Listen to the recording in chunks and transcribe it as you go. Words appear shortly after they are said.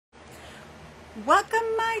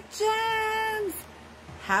Welcome, my gems!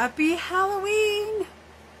 Happy Halloween!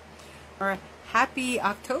 Or happy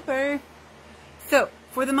October. So,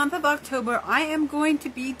 for the month of October, I am going to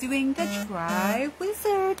be doing the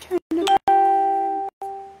Triwizard tournament.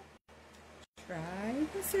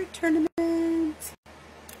 Triwizard tournament.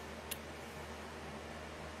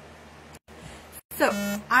 So,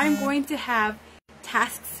 I'm going to have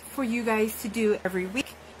tasks for you guys to do every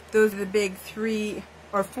week. Those are the big 3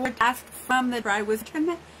 or 4 tasks from the Triwizard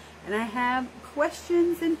tournament. And I have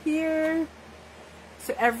questions in here.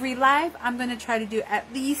 So every live, I'm going to try to do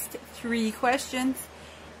at least 3 questions.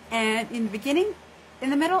 And in the beginning, in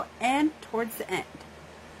the middle, and towards the end.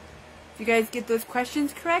 If you guys get those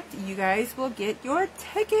questions correct, you guys will get your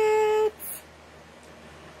tickets.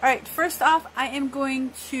 Alright, first off, I am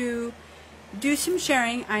going to do some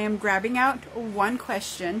sharing. I am grabbing out one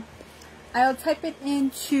question. I'll type it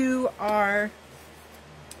into our,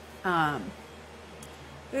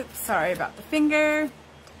 oops, sorry about the finger.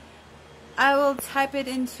 I will type it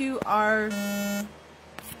into our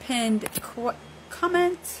pinned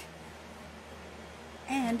comment.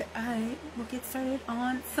 And I will get started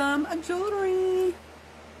on some jewelry.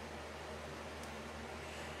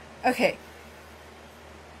 Okay.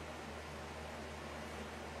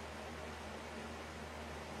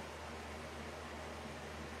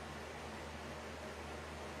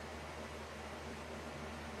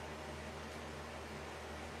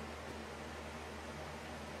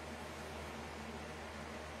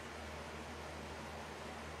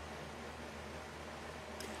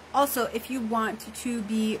 Also, if you want to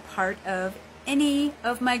be part of any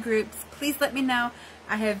of my groups, please let me know.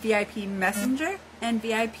 I have VIP Messenger and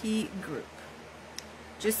VIP Group.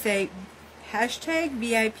 Just say hashtag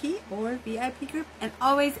VIP or VIP Group, and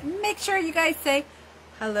always make sure you guys say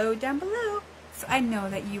hello down below so I know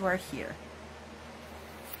that you are here.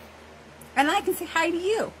 And I can say hi to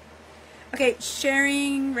you. Okay,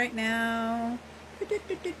 sharing right now.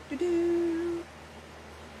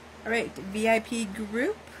 Alright, VIP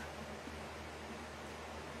Group.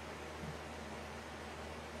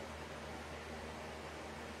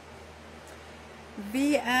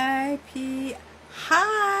 VIP,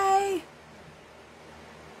 hi!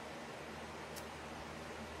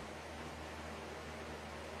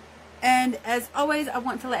 And as always, I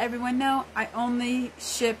want to let everyone know I only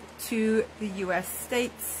ship to the US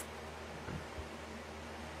states.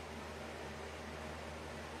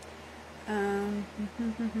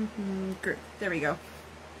 Group, there we go.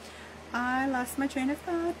 I lost my train of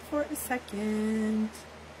thought for a second.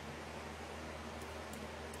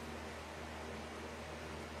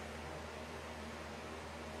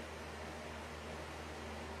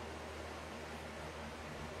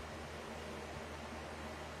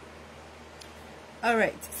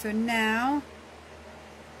 Alright, so now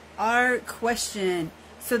our question.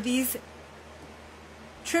 So these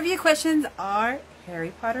trivia questions are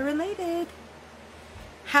Harry Potter related.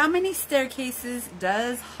 How many staircases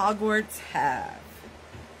does Hogwarts have?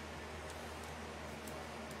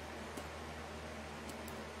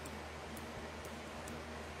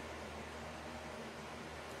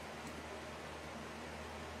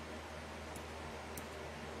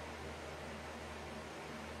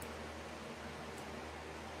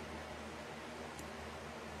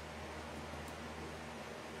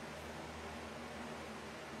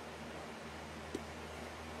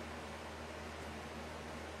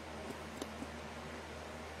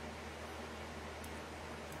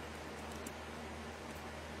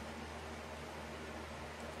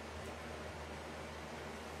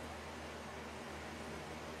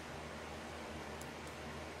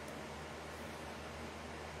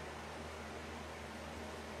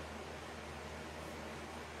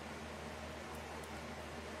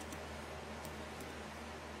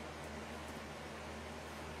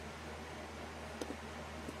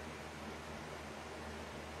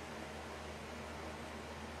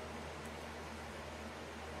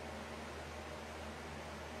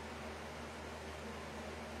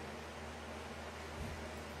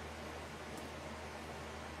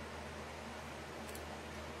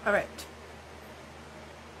 Alright,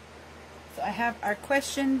 so I have our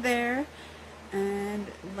question there, and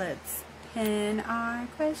let's pin our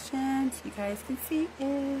question so you guys can see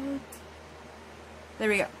it. There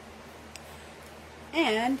we go.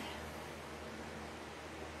 And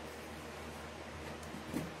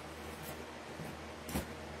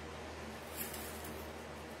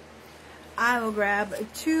I will grab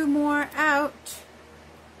 2 more out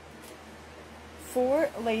for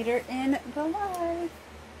later in the live.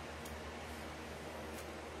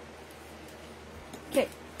 Okay,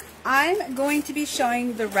 I'm going to be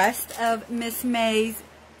showing the rest of Miss May's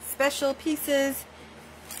special pieces.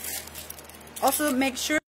 Also, make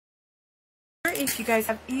sure if you guys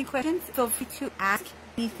have any questions, feel free to ask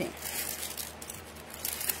anything.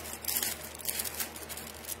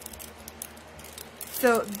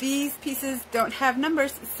 So these pieces don't have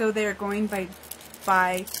numbers, so they're going by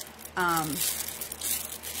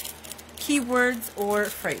keywords or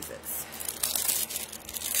phrases.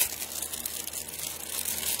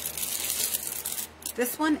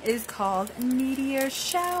 This one is called Meteor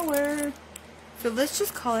Shower. So let's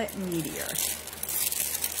just call it Meteor.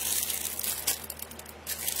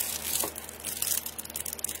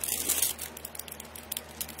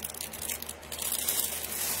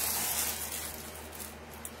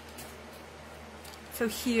 So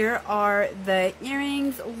here are the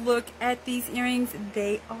earrings. Look at these earrings.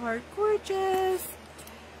 They are gorgeous.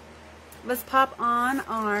 Let's pop on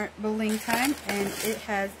our bling time, and it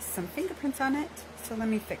has some fingerprints on it. So let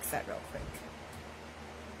me fix that real quick.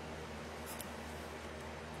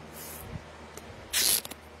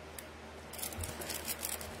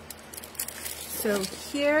 So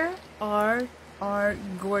here are our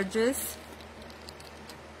gorgeous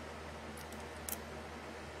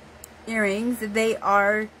earrings. They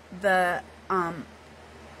are the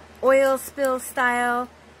oil spill style.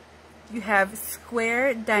 You have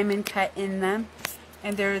square diamond cut in them,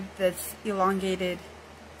 and they're this elongated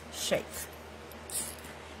shape.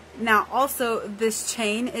 Now also, this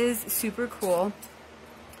chain is super cool.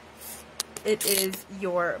 It is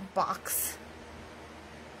your box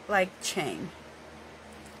like chain,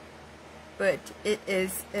 but it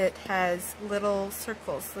has little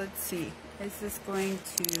circles. Let's see, is this going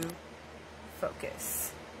to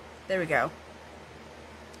focus? There we go.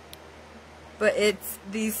 But it's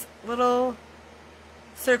these little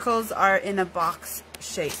circles are in a box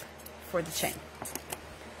shape for the chain.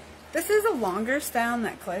 This is a longer style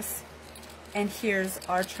necklace, and here's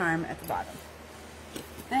our charm at the bottom.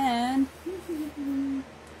 And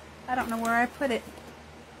I don't know where I put it.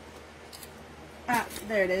 Ah,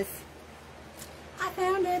 there it is. I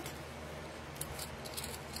found it.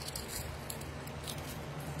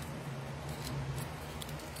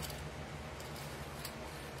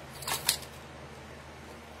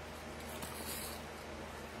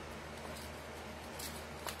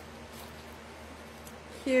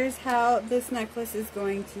 Here's how this necklace is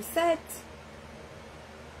going to set.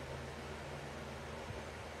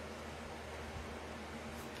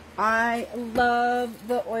 I love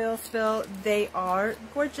the oil spill. They are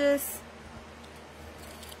gorgeous.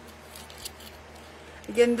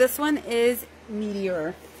 Again, this one is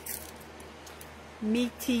Meteor.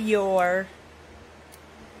 Meteor.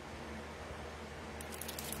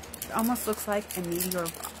 It almost looks like a meteor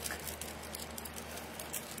rock.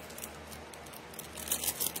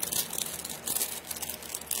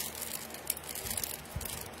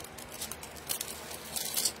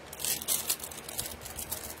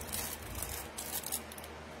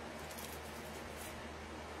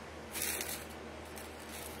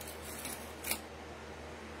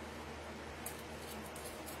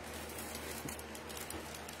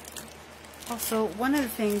 Also, one of the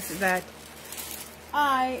things that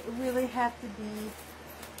I really have to be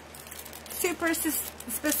super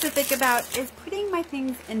specific about is putting my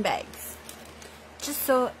things in bags, just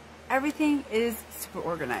so everything is super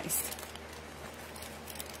organized.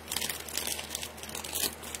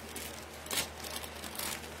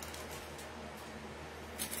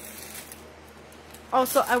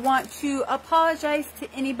 Also, I want to apologize to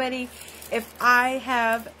anybody if I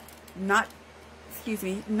have not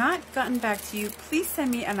gotten back to you. Please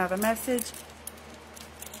send me another message.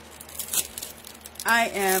 I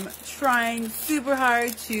am trying super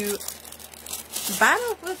hard to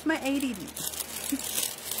battle with my ADD.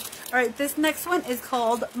 Alright, this next one is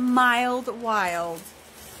called Mild Wild.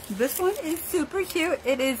 This one is super cute.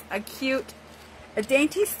 It is a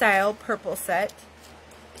dainty style purple set.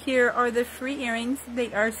 Here are the free earrings.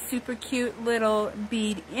 They are super cute little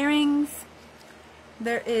bead earrings.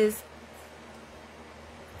 There is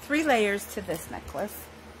 3 layers to this necklace.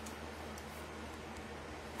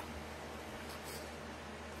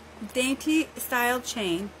 Dainty style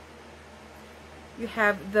chain. You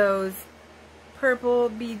have those purple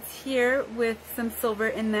beads here with some silver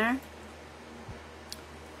in there.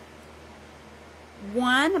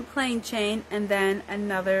 One plain chain, and then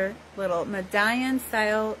another little medallion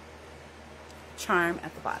style charm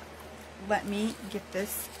at the bottom. Let me get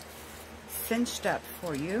this cinched up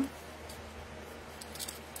for you.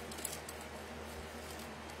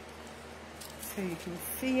 So you can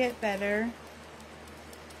see it better.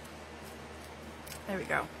 There we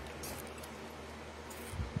go.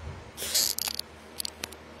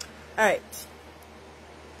 Alright.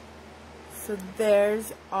 So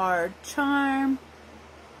there's our charm.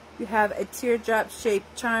 You have a teardrop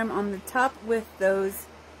shaped charm on the top with those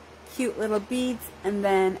cute little beads, and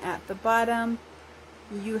then at the bottom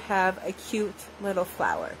you have a cute little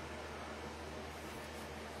flower.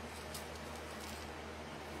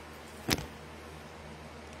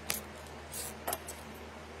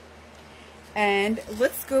 And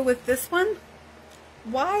let's go with this one.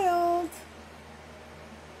 Wild.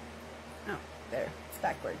 Oh, there. It's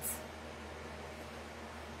backwards.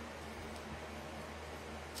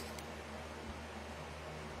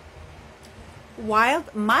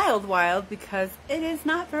 Wild, mild wild, because it is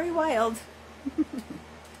not very wild.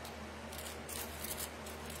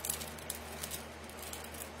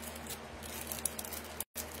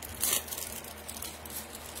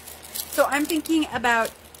 So I'm thinking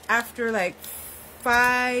about, after like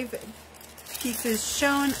 5 pieces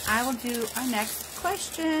shown, I will do our next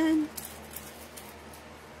question.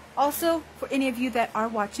 Also, for any of you that are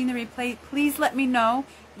watching the replay, please let me know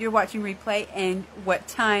you're watching replay and what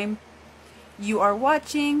time you are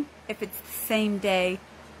watching. If it's the same day,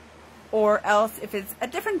 or else if it's a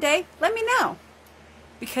different day, let me know.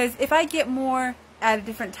 Because if I get more at a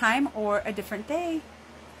different time or a different day,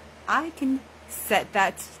 I can set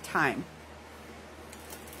that time.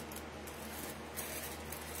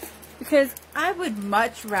 Because I would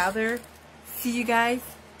much rather see you guys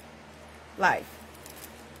live.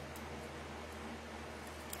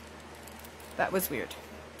 That was weird.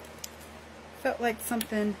 Felt like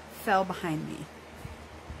something fell behind me.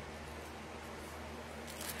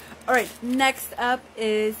 Alright, next up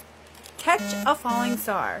is Catch a Falling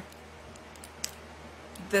Star.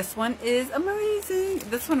 This one is amazing.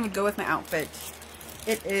 This one would go with my outfit.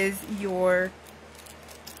 It is your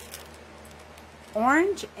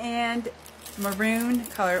orange and maroon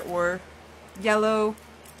color, or yellow,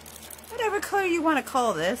 whatever color you want to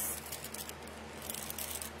call this.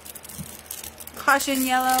 Caution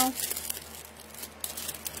yellow.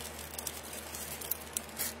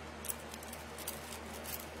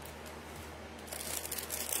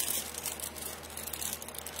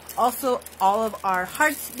 Also, all of our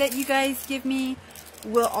hearts that you guys give me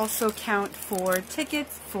will also count for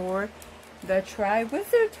tickets for the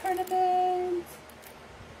Triwizard tournament.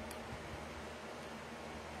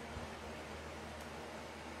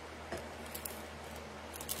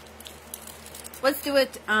 Let's do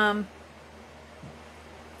it.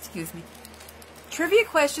 Excuse me. Trivia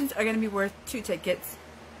questions are going to be worth 2 tickets.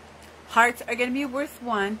 Hearts are going to be worth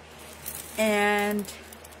 1. And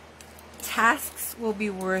tasks will be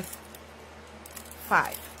worth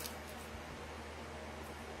 5.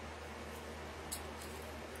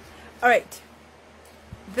 Alright.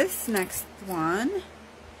 This next one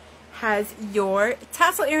has your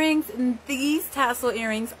tassel earrings. And these tassel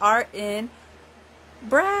earrings are in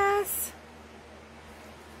brass.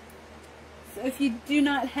 So if you do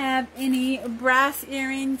not have any brass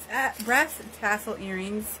earrings, brass tassel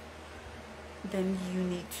earrings, then you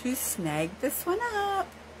need to snag this one up.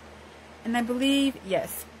 And I believe,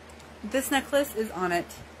 yes, this necklace is on it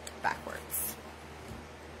backwards.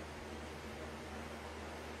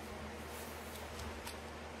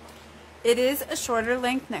 It is a shorter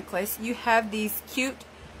length necklace. You have these cute,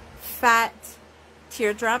 fat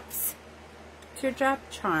teardrop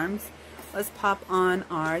charms. Let's pop on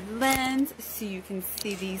our lens so you can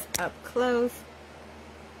see these up close.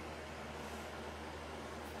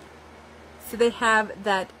 So they have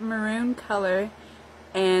that maroon color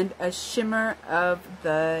and a shimmer of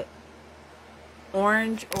the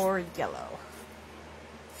orange or yellow.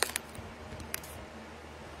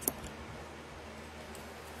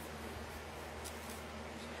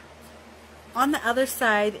 On the other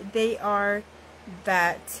side, they are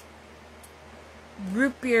that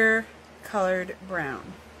root beer colored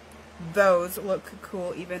brown. Those look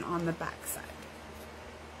cool even on the back side.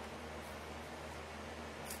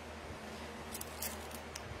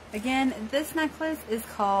 Again, this necklace is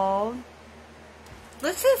called,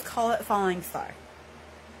 let's just call it Falling Star.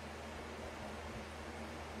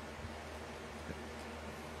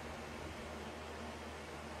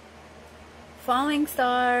 Falling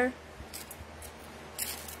Star.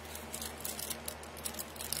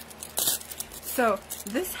 So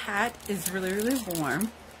this hat is really, really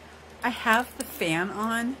warm. I have the fan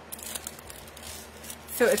on,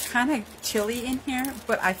 so it's kind of chilly in here,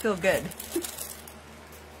 but I feel good.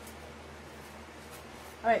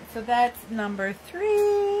 Alright, so that's number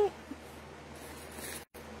 3.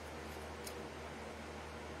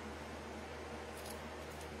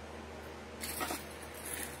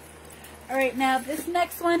 Alright, now this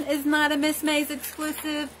next one is not a Miss May's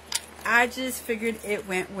exclusive. I just figured it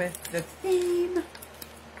went with the theme.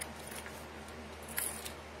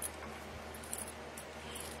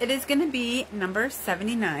 it is going to be number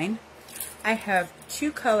 79. I have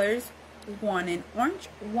two colors, one in orange,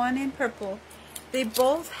 one in purple. They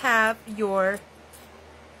both have your...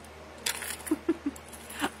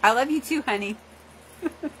 I love you too, honey.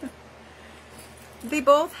 They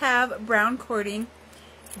both have brown cording.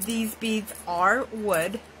 These beads are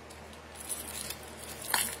wood.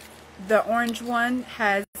 The orange one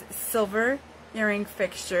has silver earring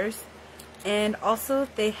fixtures, and also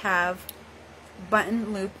they have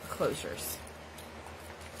button loop closures.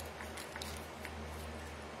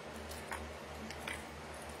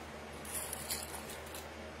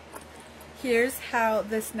 Here's how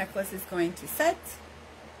this necklace is going to set.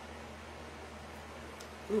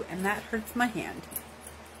 Ooh, and that hurts my hand.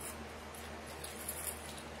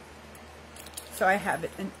 So I have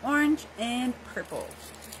it in orange and purple.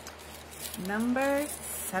 Number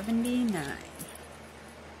 79.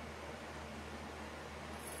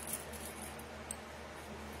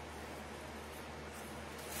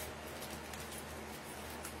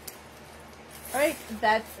 Alright,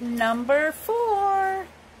 that's number 4.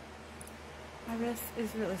 My wrist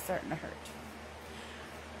is really starting to hurt.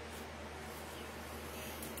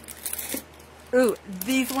 Ooh,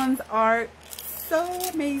 these ones are so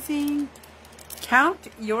amazing. Count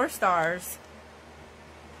your stars.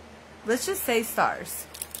 Let's just say stars.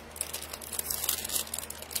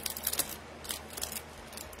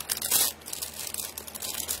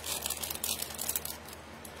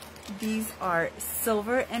 These are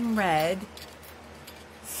silver and red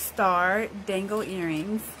star dangle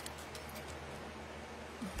earrings.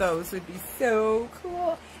 Those would be so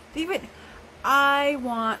cool. I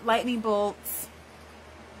want lightning bolts.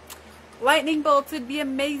 Lightning bolts would be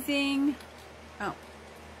amazing. Oh.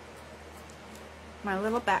 My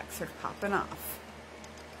little backs are popping off.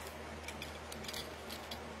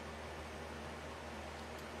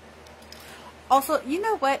 Also, you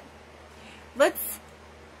know what?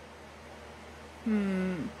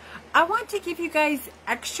 I want to give you guys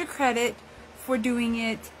extra credit for doing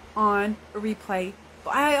it on a replay,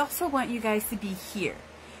 but I also want you guys to be here.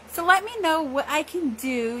 So let me know what I can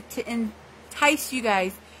do to entice you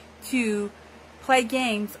guys to play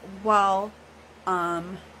games while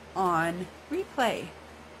on replay.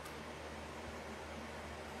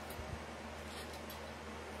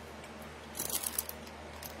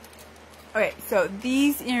 Okay, so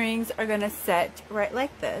these earrings are going to set right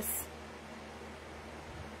like this.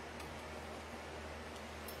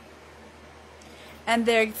 And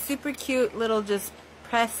they're super cute little just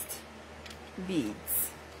pressed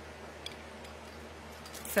beads.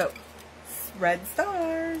 So, red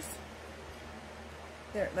stars.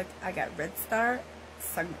 There, look, I got red star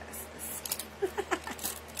sunglasses.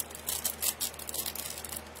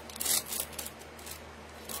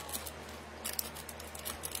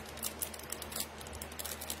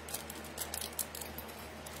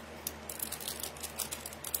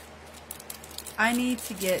 I need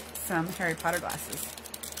to get some Harry Potter glasses.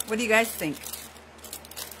 What do you guys think?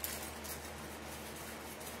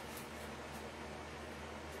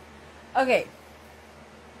 Okay.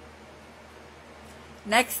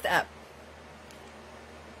 Next up.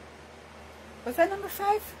 Was that number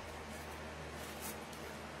 5?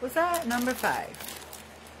 Was that number 5?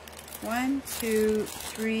 1, 2,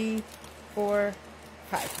 3, 4,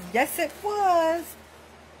 5. Yes, it was.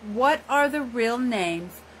 What are the real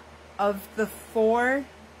names of the 4?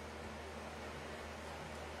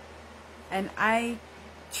 And I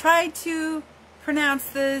tried to pronounce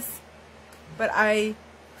this, but I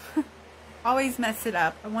always mess it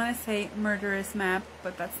up. I want to say murderous map,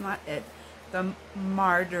 but that's not it. The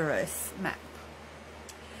martyrs map.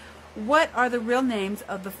 What are the real names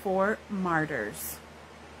of the 4 martyrs?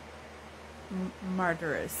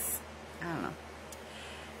 Martyrous. I don't know.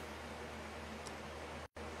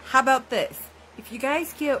 How about this? If you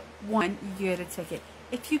guys get 1, you get a ticket.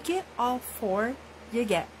 If you get all 4, you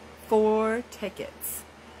get 4 tickets.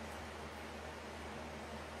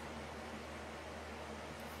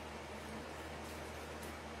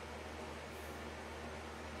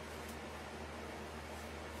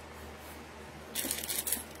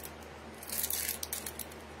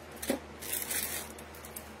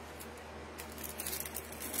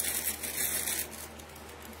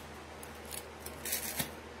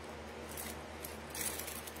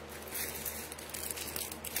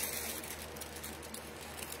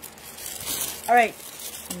 All right,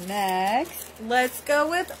 next, let's go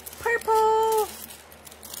with purple.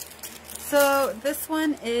 So this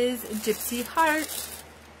one is Gypsy Heart.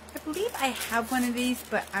 I believe I have one of these,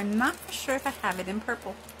 but I'm not for sure if I have it in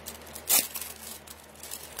purple.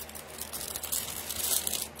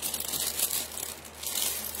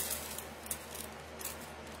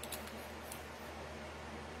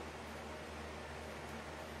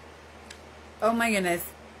 Oh my goodness,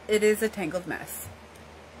 it is a tangled mess.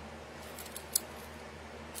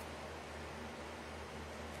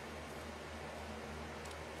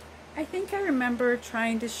 I think I remember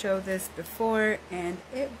trying to show this before, and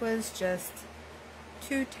it was just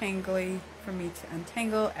too tangly for me to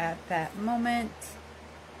untangle at that moment.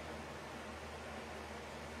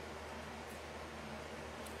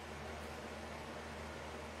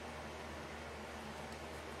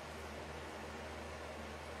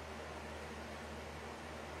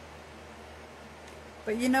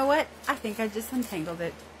 But you know what? I think I just untangled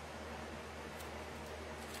it.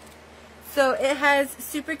 So it has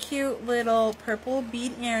super cute little purple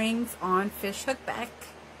bead earrings on fishhook back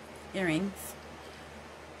earrings.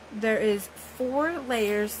 There is 4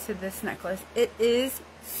 layers to this necklace. It is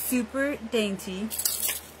super dainty.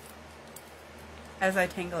 As I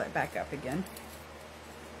tangle it back up again.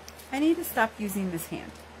 I need to stop using this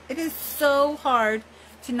hand. It is so hard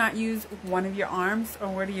to not use one of your arms or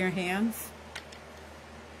one of your hands.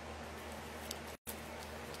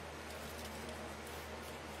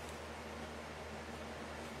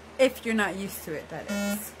 If you're not used to it, that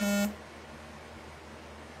is.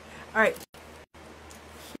 Alright.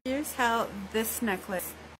 Here's how this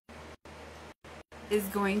necklace is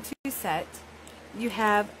going to set. You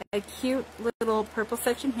have a cute little purple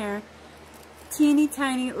section here. Teeny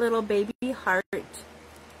tiny little baby heart.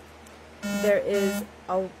 There is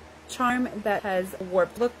a charm that has a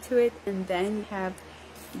warped look to it. And then you have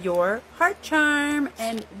your heart charm.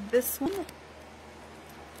 And this one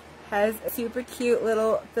has a super cute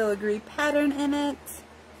little filigree pattern in it.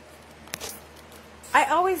 I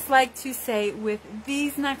always like to say with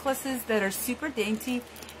these necklaces that are super dainty,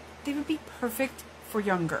 they would be perfect for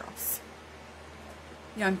young girls.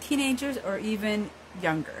 Young teenagers or even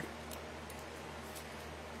younger.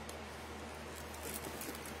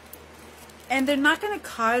 And they're not going to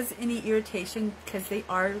cause any irritation because they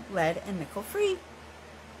are lead and nickel free.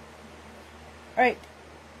 Alright,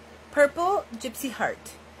 purple gypsy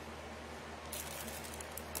heart.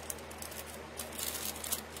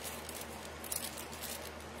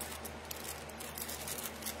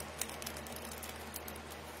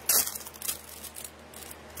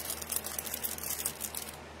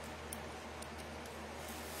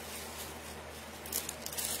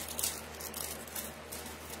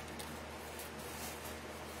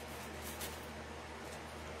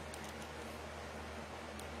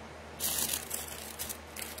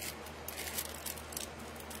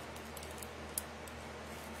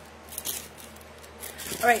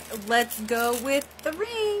 Alright, let's go with the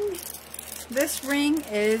ring. This ring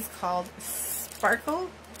is called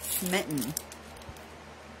Sparkle Smitten.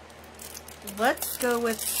 Let's go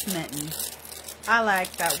with smitten. I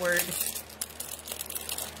like that word.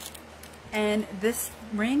 And this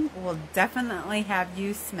ring will definitely have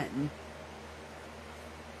you smitten.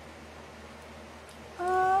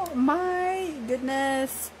 Oh my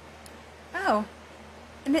goodness. Oh,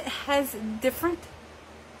 and it has different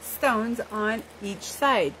stones on each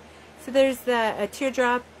side. So there's a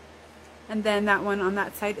teardrop, and then that one on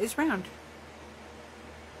that side is round.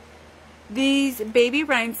 These baby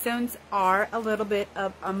rhinestones are a little bit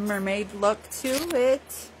of a mermaid look to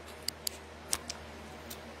it.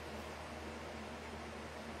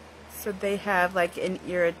 So they have like an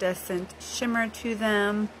iridescent shimmer to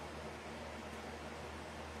them.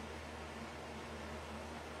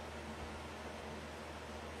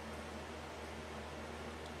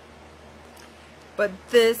 But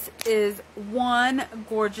this is one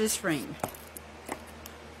gorgeous ring.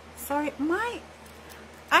 Sorry,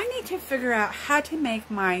 I need to figure out how to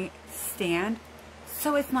make my stand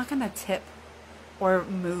so it's not going to tip or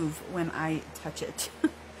move when I touch it.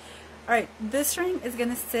 Alright, this ring is going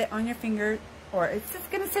to sit on your finger, or it's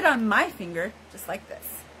just going to sit on my finger, just like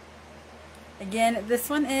this. Again, this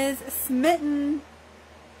one is smitten.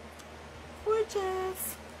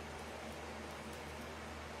 Gorgeous.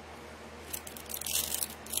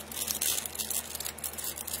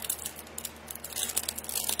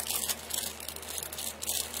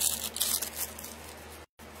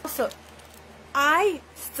 So, I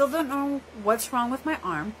still don't know what's wrong with my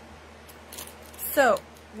arm. So,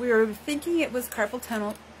 we were thinking it was carpal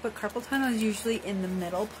tunnel, but carpal tunnel is usually in the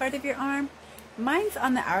middle part of your arm. Mine's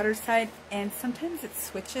on the outer side, and sometimes it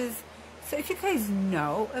switches. So if you guys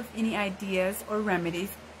know of any ideas or remedies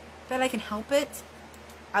that I can help it,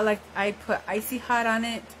 I put Icy Hot on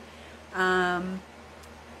it,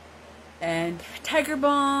 and Tiger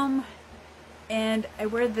Balm, and I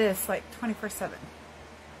wear this like 24/7.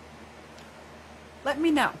 Let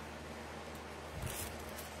me know.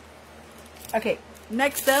 Okay,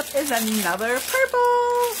 next up is another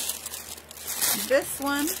purple. This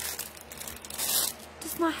one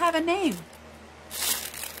not have a name.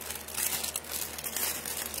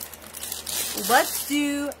 Let's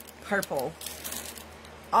do purple.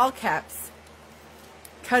 All caps.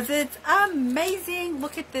 Because it's amazing.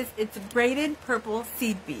 Look at this. It's braided purple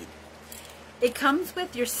seed bead. It comes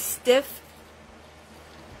with your stiff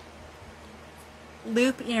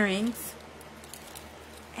loop earrings.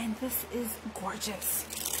 And this is gorgeous.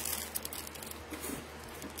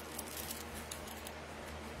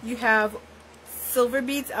 You have silver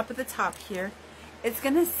beads up at the top here. It's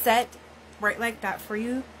going to set right like that for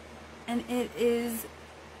you. And it is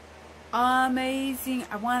amazing.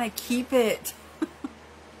 I want to keep it.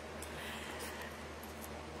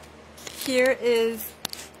 Here is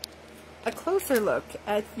a closer look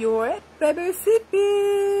at your baby seed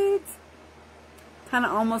beads. Kind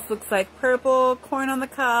of almost looks like purple corn on the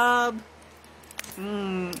cob.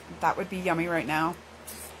 That would be yummy right now.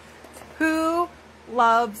 Who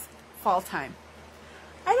loves fall time?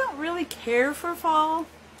 I don't really care for fall,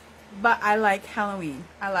 but I like Halloween.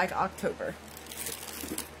 I like October.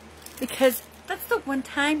 Because that's the one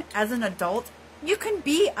time as an adult you can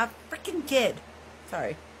be a freaking kid.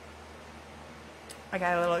 Sorry. I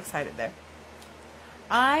got a little excited there.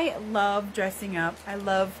 I love dressing up. I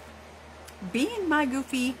love being my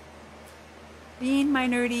goofy, being my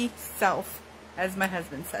nerdy self, as my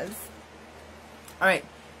husband says. Alright,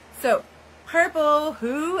 so purple.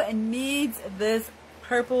 Who needs this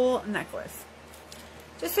purple necklace?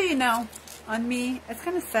 Just so you know, on me, it's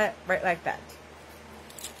going to set right like that.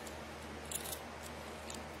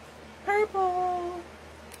 Purple.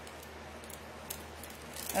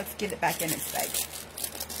 Let's get it back in its bag.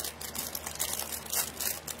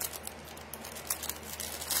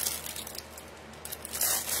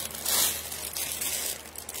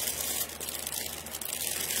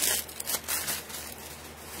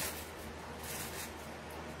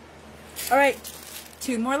 Alright,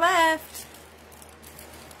 2 more left.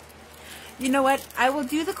 You know what? I will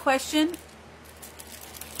do the question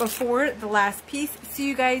before the last piece so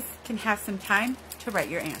you guys can have some time to write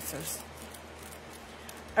your answers.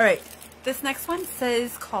 Alright, this next one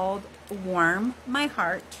says called Warm My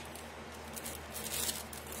Heart.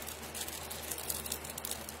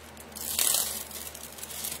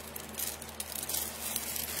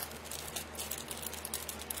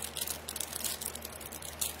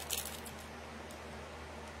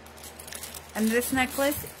 And this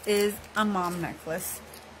necklace is a mom necklace.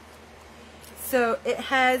 So it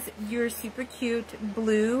has your super cute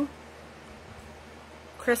blue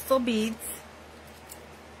crystal beads.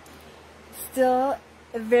 Still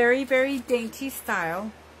a very, very dainty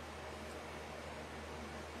style.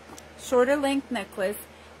 Shorter length necklace.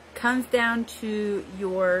 Comes down to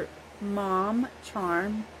your mom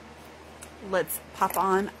charm. Let's pop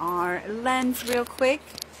on our lens real quick.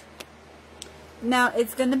 Now,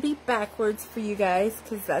 it's going to be backwards for you guys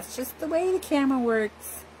because that's just the way the camera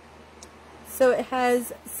works. So it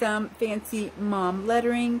has some fancy mom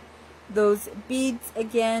lettering. Those beads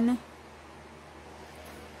again.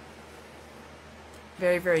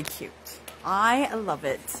 Very, very cute. I love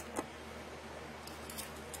it.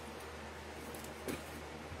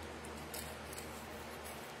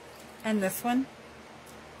 And this one,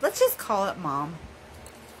 let's just call it Mom.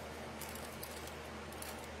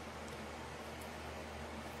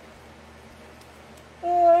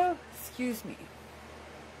 Oh, excuse me.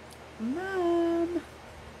 Mom.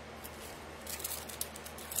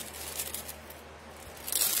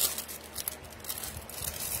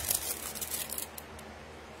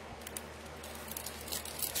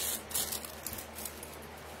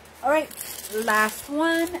 All right, last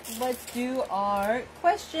one. Let's do our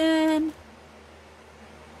question.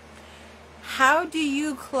 How do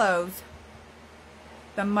you close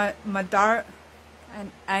the Madar?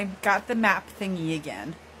 And I've got the map thingy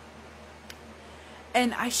again.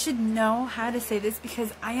 And I should know how to say this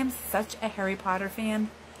because I am such a Harry Potter fan.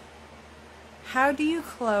 How do you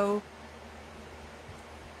close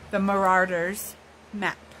the Marauders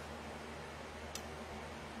map?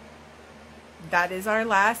 That is our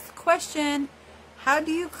last question. How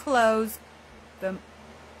do you close the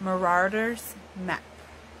Marauders map?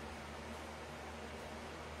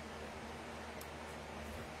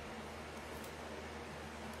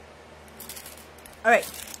 Alright,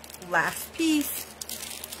 last piece.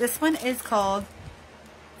 This one is called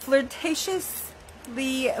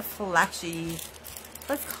Flirtatiously Flashy.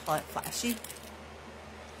 Let's call it flashy.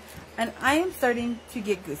 And I am starting to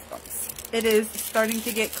get goosebumps. It is starting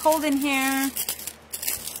to get cold in here.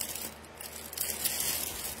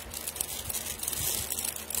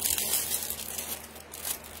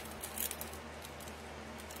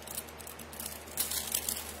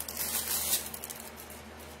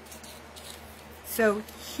 So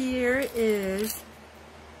here is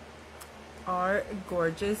our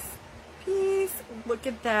gorgeous piece. Look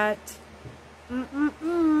at that.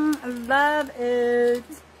 I love it.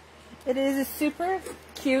 It is a super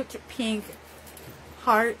cute pink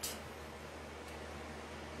heart.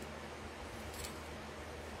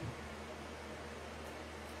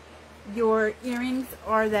 Your earrings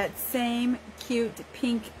are that same cute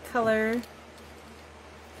pink color.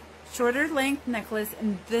 Shorter length necklace,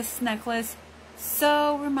 and this necklace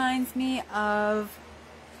so reminds me of,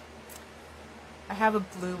 I have a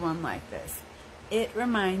blue one like this. It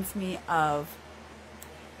reminds me of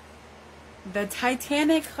the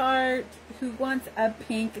Titanic heart. Who wants a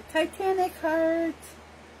pink Titanic heart?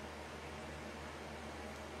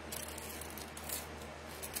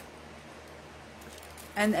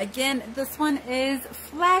 And again, this one is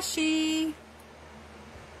flashy.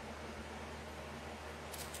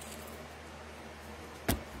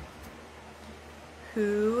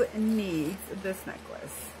 Who needs this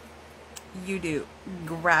necklace? You do.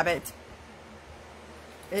 Grab it.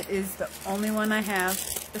 It is the only one I have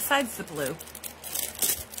besides the blue.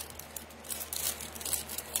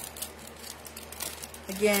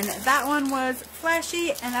 Again, that one was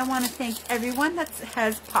flashy, and I want to thank everyone that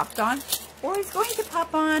has popped on or is going to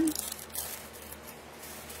pop on.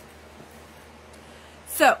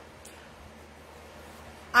 So,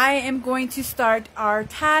 I am going to start our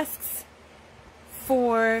tasks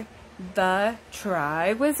for the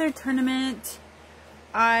Triwizard tournament.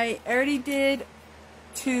 I already did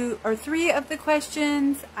 2 or 3 of the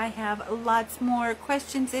questions. I have lots more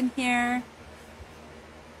questions in here.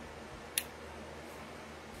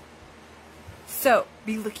 So,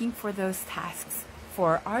 be looking for those tasks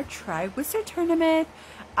for our Triwizard tournament.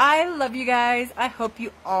 I love you guys. I hope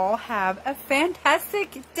you all have a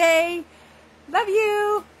fantastic day. Love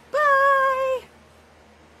you. Bye.